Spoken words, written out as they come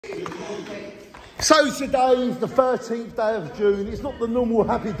So today is the 13th day of June. It's not the normal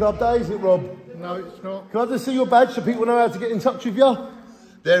Happy Club day, is it, Rob? No, it's not. Can I just see your badge so people know how to get in touch with you?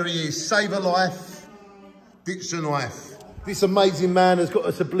 There he is, save a life, ditch a knife. This amazing man has got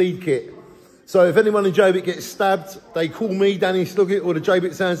us a bleed kit. So if anyone in Jaywick gets stabbed, they call me, Danny Sloggett, or the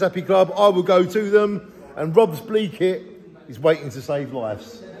Jaywick Sounds Happy Club. I will go to them, and Rob's bleed kit is waiting to save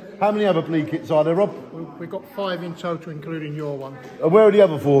lives. How many other bleed kits are there, Rob? We've got 5 in total, including your one. And where are the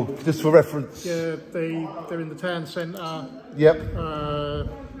other 4, just for reference? Yeah, they're in the town centre. Yep.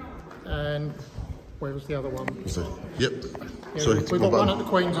 And where was the other one? Yep. Yeah, Sorry, we've got one at the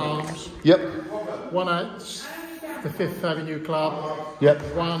Queen's Arms. Yep. One at the 5th Avenue Club. Yep.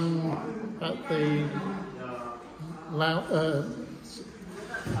 One at the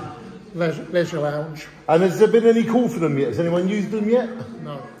Leisure Lounge. And has there been any call for them yet? Has anyone used them yet?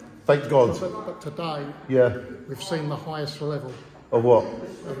 No. Thank God. But today, yeah, we've seen the highest level. Of what?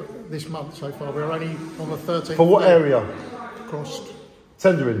 This month so far. We're only on the 13th. For what area? Across.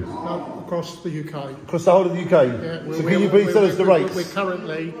 Tendering? No, across the UK. Across the whole of the UK? Yeah. So can you please tell us the rates? We're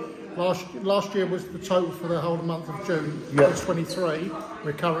currently, last year was the total for the whole month of June. Yeah. It's 23.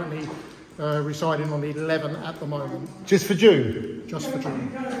 We're currently residing on 11 at the moment. Just for June? Just for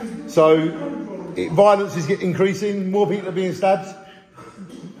June. So violence is increasing, more people are being stabbed?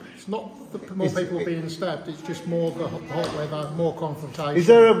 It's not that more people are being stabbed, it's just more the hot weather, more confrontation. Is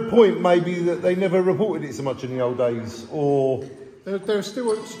there a point maybe that they never reported it so much in the old days, or...? There's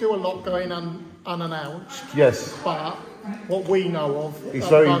still a lot going on unannounced. Yes. But what we know of it's at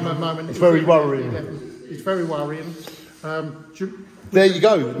very, the moment it's very worrying. It's very worrying. There you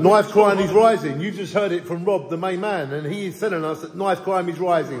go. Knife crime is rising. You just heard it from Rob, the main man, and he is telling us that knife crime is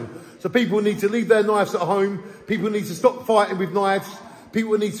rising. So people need to leave their knives at home. People need to stop fighting with knives.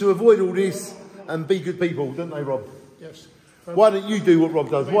 People need to avoid all this and be good people, don't they, Rob? Yes. Why don't you do what Rob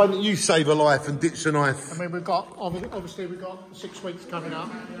does? Why don't you save a life and ditch a knife? I mean, we've got, obviously we've got 6 weeks coming up.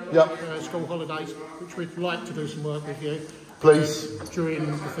 Yep. School holidays, which we'd like to do some work with you. Please. During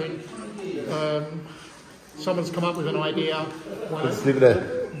the thing. Someone's come up with an idea. Let's leave it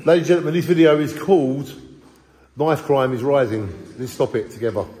there. Ladies and gentlemen, this video is called Knife Crime is Rising. Let's stop it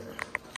together.